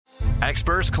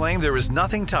Experts claim there is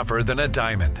nothing tougher than a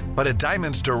diamond. But at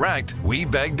Diamonds Direct, we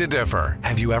beg to differ.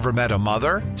 Have you ever met a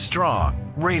mother?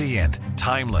 Strong, radiant,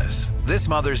 timeless. This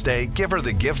Mother's Day, give her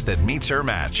the gift that meets her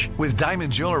match. With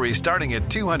diamond jewelry starting at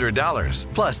 $200.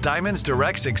 Plus, Diamonds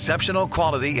Direct's exceptional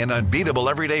quality and unbeatable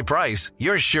everyday price,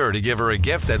 you're sure to give her a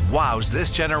gift that wows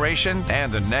this generation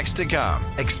and the next to come.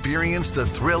 Experience the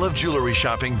thrill of jewelry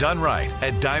shopping done right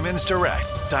at Diamonds Direct.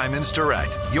 Diamonds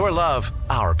Direct. Your love,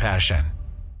 our passion.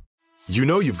 You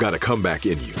know you've got a comeback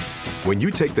in you. When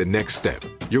you take the next step,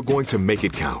 you're going to make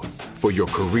it count. For your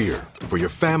career, for your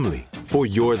family, for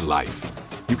your life.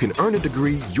 You can earn a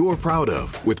degree you're proud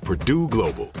of with Purdue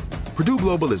Global. Purdue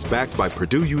Global is backed by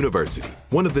Purdue University,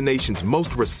 one of the nation's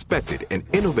most respected and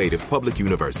innovative public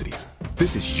universities.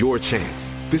 This is your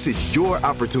chance. This is your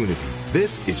opportunity.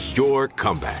 This is your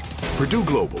comeback. Purdue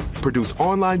Global, Purdue's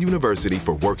online university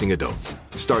for working adults.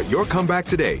 Start your comeback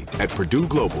today at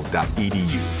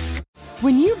purdueglobal.edu.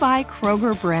 When you buy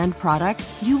Kroger brand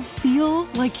products, you feel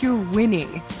like you're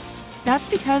winning. That's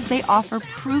because they offer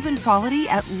proven quality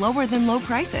at lower than low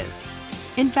prices.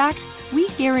 In fact, we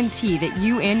guarantee that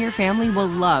you and your family will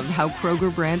love how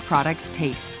Kroger brand products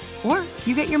taste, or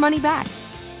you get your money back.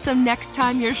 So next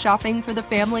time you're shopping for the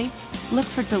family, look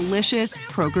for delicious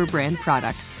Kroger brand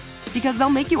products, because they'll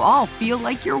make you all feel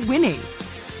like you're winning.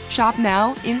 Shop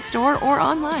now, in-store, or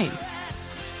online.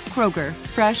 Kroger,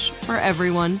 fresh for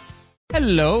everyone.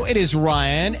 Hello, it is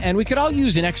Ryan, and we could all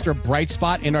use an extra bright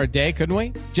spot in our day, couldn't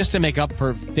we? Just to make up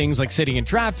for things like sitting in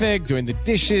traffic, doing the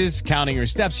dishes, counting your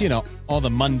steps, you know, all the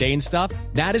mundane stuff.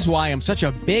 That is why I'm such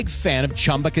a big fan of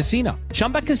Chumba Casino.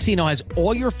 Chumba Casino has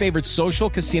all your favorite social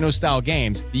casino-style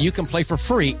games that you can play for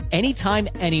free anytime,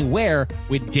 anywhere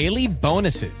with daily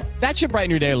bonuses. That should brighten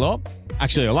your day a little.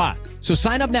 Actually, a lot. So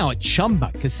sign up now at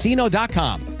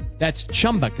ChumbaCasino.com. That's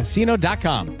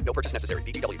ChumbaCasino.com. No purchase necessary.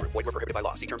 VGW Group. Void where prohibited by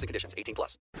law. See terms and conditions.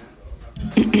 18+.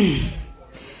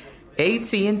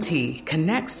 AT&T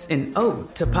connects an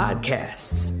ode to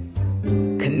podcasts.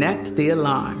 Connect the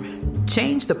alarm.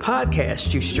 Change the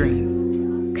podcast you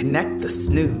stream. Connect the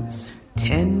snooze.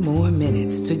 10 more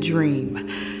minutes to dream.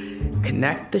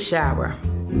 Connect the shower.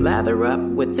 Lather up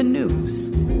with the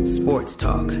news. Sports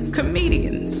talk,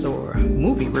 comedians, or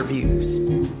movie reviews.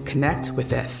 Connect with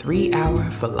that 3-hour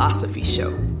philosophy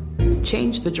show.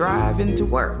 Change the drive into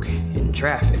work in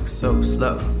traffic so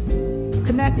slow.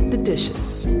 Connect the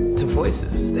dishes to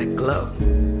voices that glow.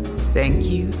 Thank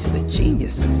you to the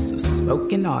geniuses of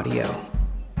spoken audio.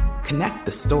 Connect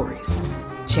the stories.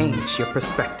 Change your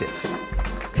perspective.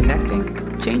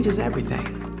 Connecting changes everything.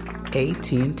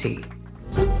 AT&T.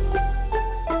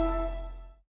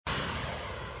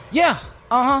 Yeah,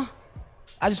 I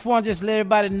just want to let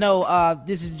everybody know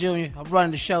this is Junior. I'm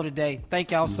running the show today.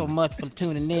 Thank y'all so much for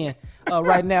tuning in.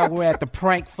 Right now, we're at the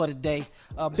prank for the day.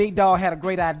 Big Dog had a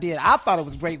great idea. I thought it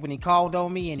was great when he called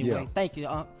on me anyway. Yeah. Thank you.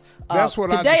 That's what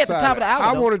today I at the top of the hour.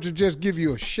 I wanted to just give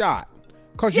you a shot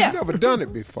because you've never done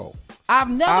it before. I've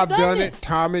done it.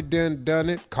 Tommy done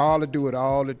it. Carla do it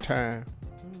all the time.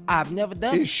 I've never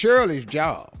done it. It's Shirley's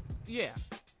job. Yeah.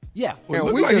 Well,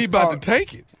 it look like he about to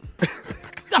take it.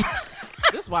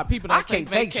 This is why people don't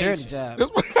take Shirley's job. This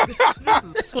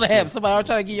is what happens. Somebody else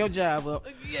trying to get your job up.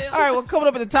 All right, well, coming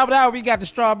up at the top of the hour, we got the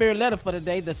strawberry letter for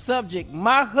today. The subject,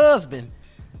 my husband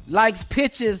likes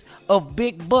pictures of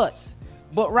big butts.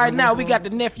 But right now, we got the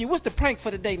nephew. What's the prank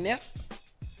for today, Neff?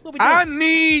 What we doing? I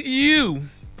need you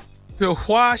to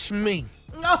wash me.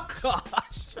 Oh,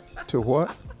 gosh. To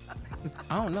what?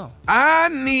 I don't know. I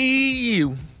need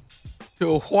you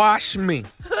to wash me.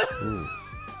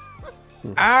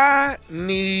 I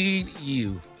need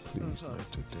you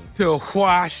to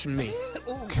wash me.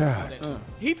 God.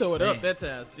 He tore it up that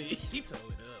time, Steve. He tore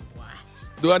it up.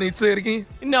 Watch. Do I need to say it again?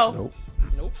 No.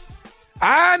 Nope.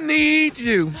 I need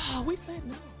you we said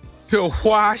no. to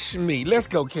wash me. Let's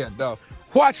go, cat dog.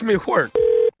 Watch me work.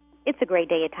 It's a great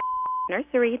day at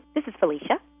Nursery. This is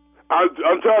Felicia. I'm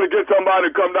trying to get somebody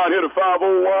to come down here to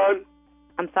 501.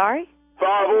 I'm sorry?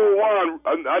 501.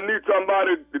 I need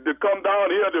somebody to come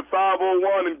down here to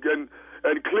 501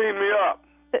 and clean me up.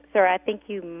 Sir, I think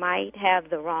you might have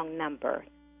the wrong number.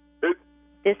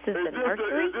 This is the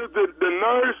nursery? Is this the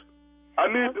nurse? I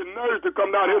need the nurse to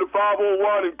come down here to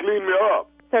 501 and clean me up.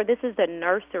 Sir, this is the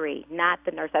nursery, not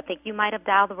the nurse. I think you might have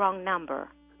dialed the wrong number.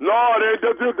 No, I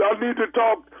need to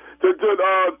talk to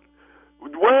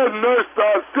where's Nurse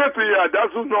Cynthia?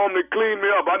 That's who normally clean me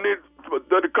up. I need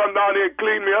to come down here and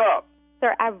clean me up.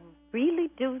 Sir, I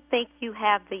really do think you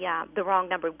have the wrong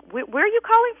number. Where are you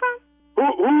calling from?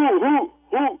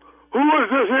 Who is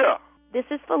this here? This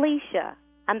is Felicia.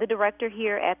 I'm the director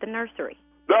here at the nursery.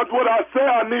 That's what I say.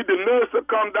 I need the nurse to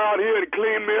come down here and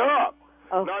clean me up.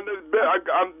 Oh. Now this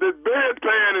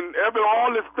bedpan and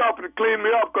all this stuff to clean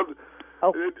me up because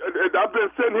I've been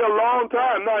sitting here a long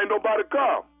time. Now ain't nobody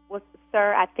come. Well,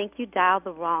 sir, I think you dialed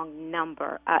the wrong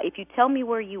number. If you tell me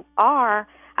where you are,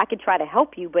 I can try to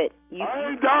help you, but I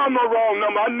ain't dialed no wrong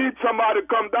number. I need somebody to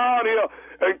come down here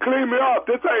and clean me up.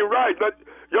 This ain't right.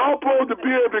 Y'all supposed to get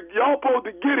here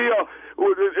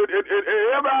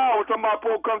every hour. Somebody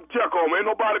supposed to come check on me. Ain't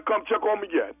nobody come check on me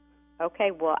yet.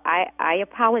 Okay, well, I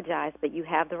apologize, but you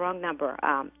have the wrong number.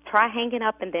 Try hanging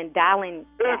up and then dialing.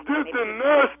 Is this the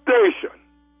nurse station?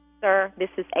 Sir,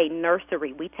 this is a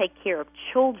nursery. We take care of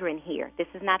children here. This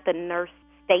is not the nurse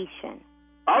station.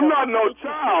 I'm not no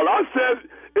child. I said,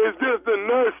 is this the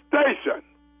nurse station?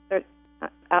 Sir,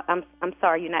 I'm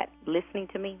sorry, you're not listening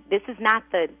to me. This is not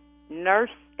the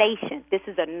nurse station. This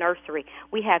is a nursery.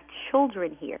 We have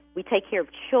children here. We take care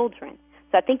of children.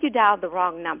 So I think you dialed the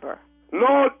wrong number.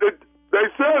 No, they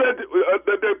said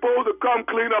that they're supposed to come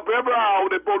clean up every hour.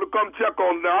 They're supposed to come check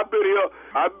on me. I've been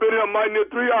here mighty near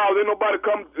 3 hours. Ain't nobody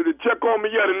come to check on me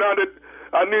yet. And now that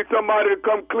I need somebody to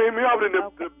come clean me up, and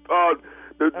the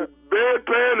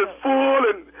bedpan is full,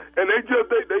 and they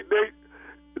just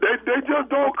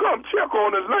don't come check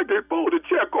on us like they're supposed to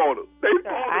check on us. They supposed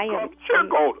to come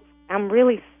check on us. I'm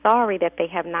really sorry that they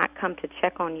have not come to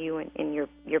check on you in your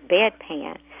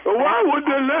bedpan. Well, why would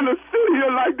they let us sit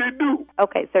here like they do?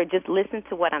 Okay, sir, just listen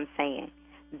to what I'm saying.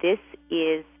 This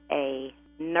is a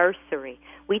nursery.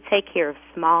 We take care of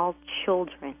small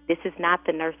children. This is not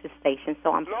the nurse's station,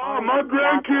 so I'm sorry. No, my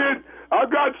grandkids, I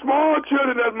got small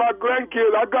children as my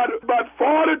grandkids. I got about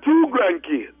 42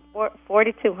 grandkids.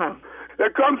 42, huh? They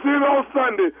come see me on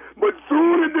Sunday, but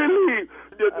soon as they leave,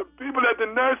 the people at the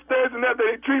nurse station,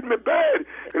 they treat me bad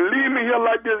and leave me here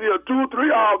like this here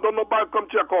 2-3 hours. Don't nobody come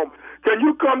check on me. Can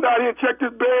you come down here and check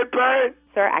this bedpan?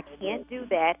 Sir, I can't do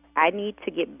that. I need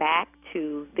to get back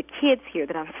to the kids here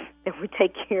that we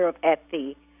take care of at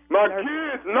the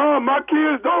kids? No, my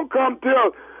kids don't come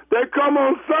till they come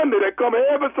on Sunday. They come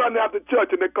every Sunday after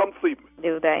church and they come see me.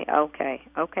 Do they? Okay.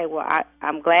 Well,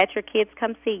 I'm glad your kids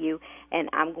come see you, and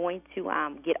I'm going to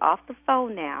get off the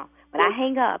phone now. When I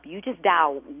hang up, you just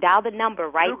dial the number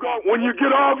right now. When you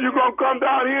get off, you're going to come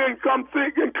down here and come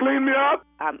see and clean me up?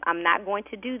 I'm not going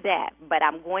to do that, but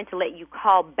I'm going to let you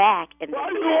call back.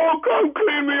 Why you all come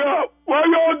clean me up? Why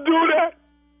y'all do that?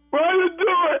 Why you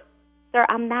do it? Sir,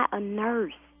 I'm not a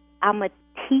nurse. I'm a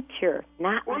teacher,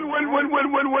 not when I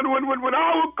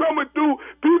was coming through,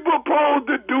 people supposed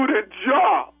to do their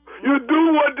job. You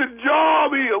do what the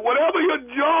job is. Whatever your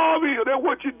job is, that's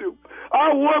what you do.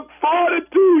 I worked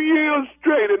 42 years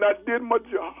straight, and I did my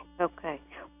job. Okay.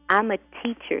 I'm a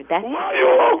teacher. That's why you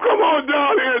won't come on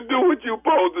down here and do what you're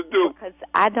supposed to do? Because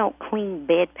I don't clean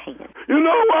bedpans. You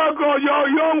know why? Because y'all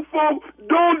young folk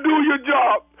don't do your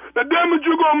job. The damage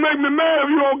you're going to make me mad if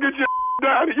you don't get your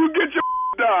down here. You get your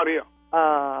down here.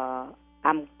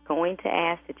 I'm going to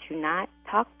ask that you not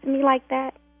talk to me like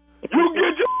that. You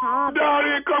get your down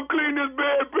here and come clean this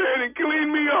bedpan and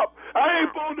clean me up. I ain't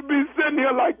supposed to be sitting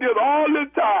here like this all this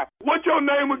time. What's your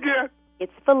name again?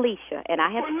 It's Felicia, and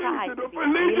I have tried to be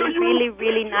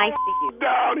really nice to you.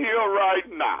 Down here right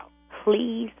now.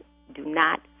 Please do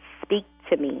not speak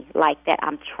to me like that.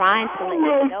 I'm trying to let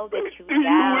you know that you any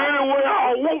way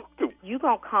I want to. You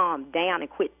gonna calm down and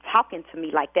quit talking to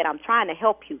me like that. I'm trying to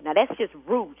help you. Now that's just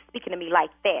rude, speaking to me like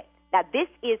that. Now this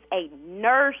is a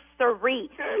nursery.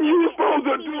 You supposed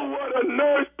to do what a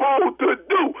nurse supposed to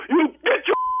do. You get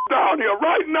your down here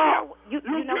right now. You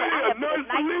know what? I have been as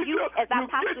nice to you as I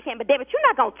possibly can, but David, you're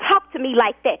not gonna talk to me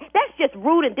like that. That's just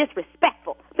rude and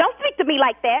disrespectful. Don't speak to me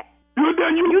like that. You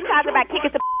talking about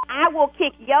kicking some I will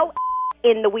kick your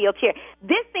in the wheelchair.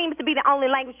 This seems to be the only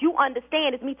language you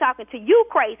understand is me talking to you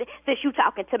crazy since you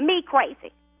talking to me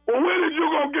crazy. Well, when is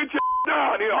you gonna get your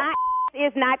down here? My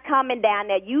is not coming down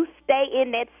there. You stay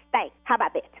in that stank. How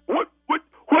about that? What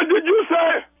did you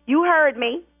say? You heard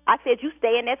me. I said you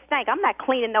stay in that stank. I'm not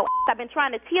cleaning no I've been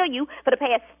trying to tell you for the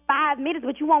past 5 minutes,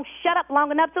 but you won't shut up long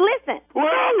enough to listen. Well,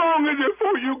 how long is it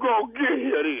before you gonna get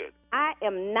here then? I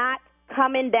am not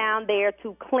coming down there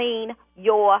to clean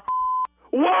your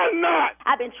Why not?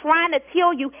 I've been trying to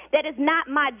tell you that it's not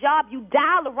my job. You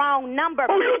dial the wrong number.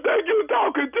 Who you think you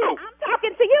talking to? I'm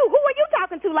talking to you. Who are you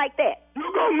talking to like that? You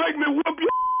gonna make me whoop your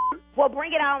Well,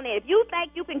 bring it on in. If you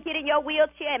think you can get in your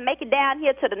wheelchair and make it down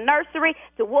here to the nursery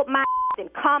to whoop my then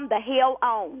come the hell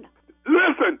on.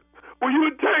 Listen, will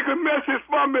you take a message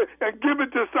from me and give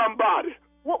it to somebody?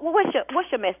 What's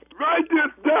your message? Write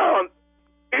this down.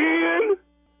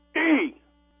 N-E.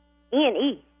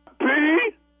 N-E. P.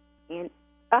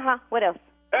 What else?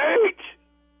 H.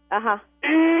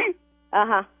 E.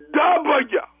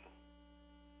 W.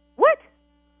 What?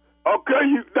 Okay,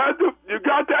 you got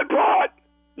that part?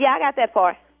 Yeah, I got that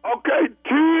part. Okay,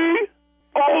 T.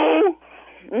 O.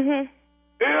 Mhm.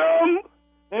 M.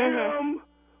 M.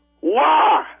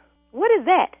 Y. What is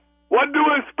that? What do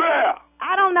it spell?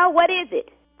 I don't know. What is it?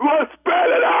 Well,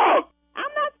 spell it out.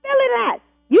 I'm not spelling it out.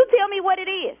 You tell me what it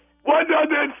is. What does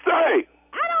it say?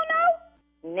 I don't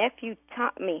know. Nephew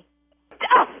Tommy.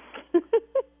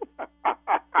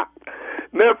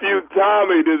 Nephew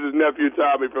Tommy, this is Nephew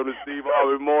Tommy from the Steve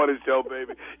Harvey Morning Show,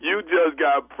 baby. You just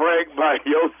got pranked by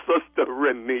your sister,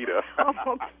 Renita.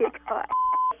 Oh, good God.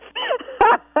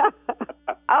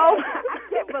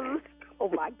 Oh,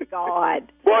 my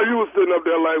God. Boy, you was sitting up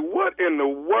there like, what in the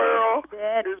world?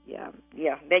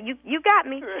 Yeah. Now, you got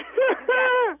me.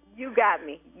 You got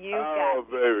me. Oh,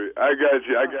 baby. I got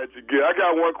you. Good. I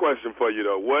got one question for you,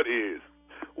 though. What is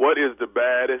the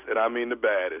baddest, and I mean the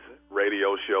baddest,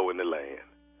 radio show in the land?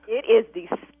 It is the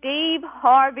Steve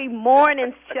Harvey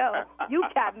Morning Show. You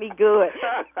got me good.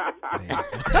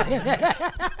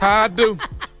 How I do?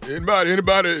 Anybody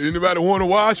want to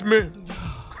watch me?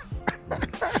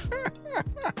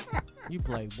 You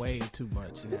play way too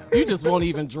much now. You just won't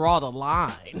even draw the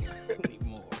line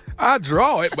anymore. I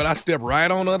draw it, but I step right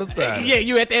on the other side. Yeah,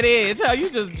 you at that edge. How you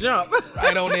just jump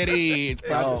right on that edge.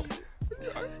 Oh.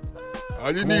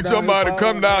 I just need somebody to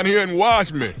come down here and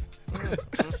wash me.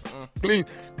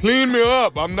 Clean me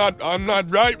up. I'm not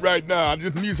right now. I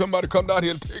just need somebody to come down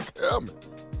here and take care of me.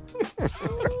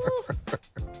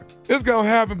 It's gonna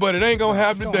happen, but it ain't gonna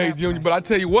happen today, Junior. But I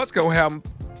tell you what's gonna happen.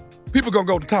 People gonna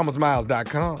go to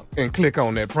thomasmiles.com and click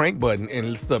on that prank button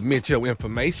and submit your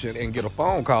information and get a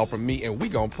phone call from me, and we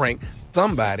gonna prank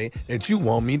somebody that you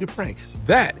want me to prank.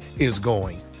 That is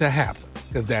going to happen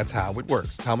because that's how it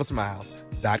works.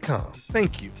 thomasmiles.com.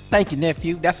 Thank you. Thank you,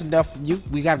 nephew. That's enough from you.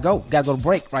 We gotta go. Gotta go to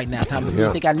break right now, Thomas.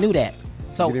 You think I knew that?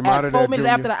 So at 4 minutes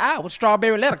after the hour,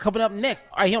 Strawberry Letter coming up next.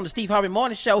 Right here on the Steve Harvey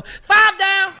Morning Show. 5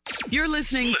 down. You're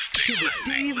listening to the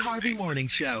Steve Harvey Morning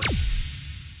Show.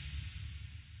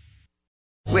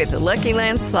 With the Lucky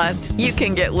Land Slots, you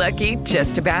can get lucky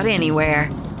just about anywhere.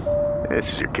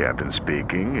 This is your captain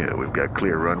speaking. We've got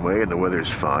clear runway and the weather's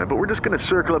fine, but we're just going to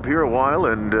circle up here a while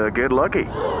and get lucky.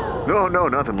 No,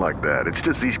 nothing like that. It's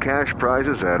just these cash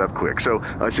prizes add up quick. So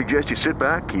I suggest you sit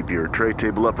back, keep your tray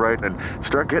table upright, and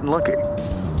start getting lucky.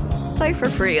 Play for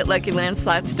free at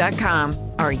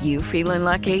LuckyLandSlots.com. Are you feeling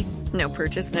lucky? No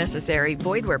purchase necessary.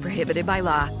 Void where prohibited by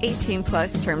law.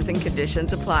 18+ terms and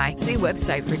conditions apply. See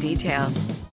website for details.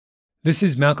 This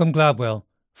is Malcolm Gladwell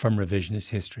from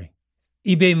Revisionist History.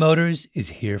 eBay Motors is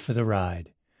here for the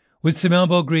ride. With some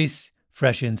elbow grease,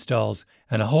 fresh installs,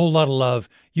 and a whole lot of love,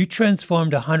 you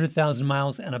transformed 100,000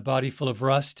 miles and a body full of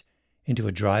rust into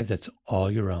a drive that's all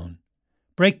your own.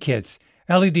 Brake kits,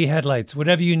 LED headlights,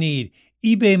 whatever you need,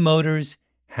 eBay Motors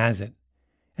has it.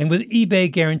 And with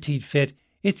eBay Guaranteed Fit,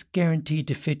 it's guaranteed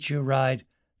to fit your ride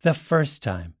the first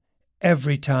time,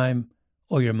 every time,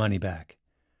 or your money back.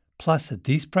 Plus, at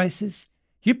these prices,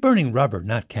 you're burning rubber,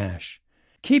 not cash.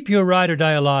 Keep your ride or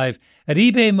die alive at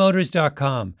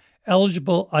ebaymotors.com.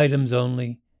 Eligible items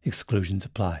only. Exclusions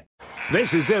apply.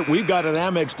 This is it. We've got an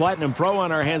Amex Platinum Pro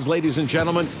on our hands, ladies and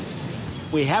gentlemen.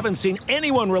 We haven't seen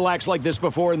anyone relax like this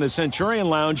before in the Centurion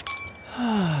Lounge.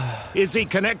 Is he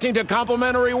connecting to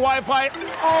complimentary Wi-Fi?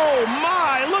 Oh,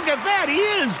 my. Look at that. He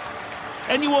is.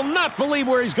 And you will not believe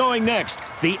where he's going next.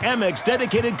 The Amex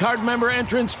dedicated card member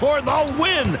entrance for the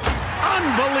win.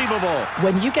 Unbelievable.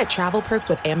 When you get travel perks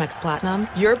with Amex Platinum,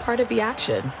 you're part of the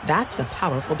action. That's the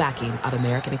powerful backing of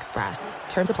American Express.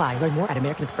 Terms apply. Learn more at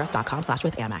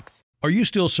americanexpress.com/withAmex. Are you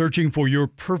still searching for your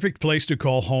perfect place to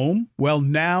call home? Well,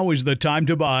 now is the time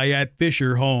to buy at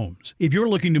Fisher Homes. If you're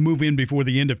looking to move in before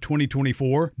the end of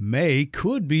 2024, May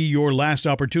could be your last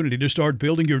opportunity to start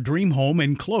building your dream home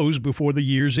and close before the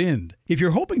year's end. If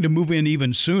you're hoping to move in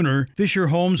even sooner, Fisher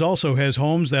Homes also has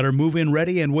homes that are move-in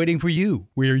ready and waiting for you,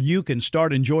 where you can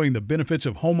start enjoying the benefits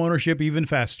of homeownership even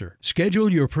faster.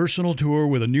 Schedule your personal tour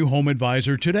with a new home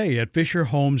advisor today at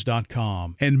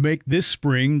FisherHomes.com and make this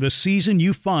spring the season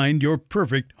you find your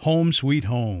perfect home sweet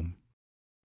home.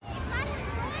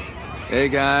 Hey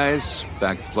guys,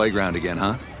 back at the playground again,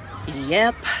 huh?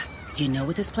 Yep. You know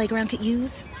what this playground could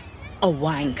use? A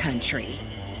wine country.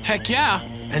 Heck yeah,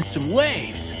 and some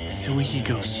waves so we could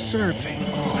go surfing.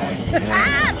 Oh,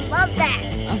 yeah. Love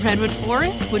that. A redwood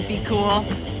forest would be cool.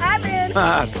 I'm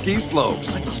in. Ski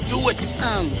slopes. Let's do it.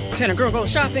 Can a girl go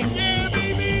shopping? Yeah,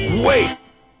 baby. Wait.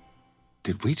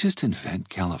 Did we just invent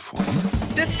California?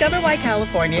 Discover why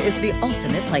California is the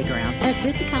ultimate playground at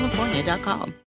visitcalifornia.com.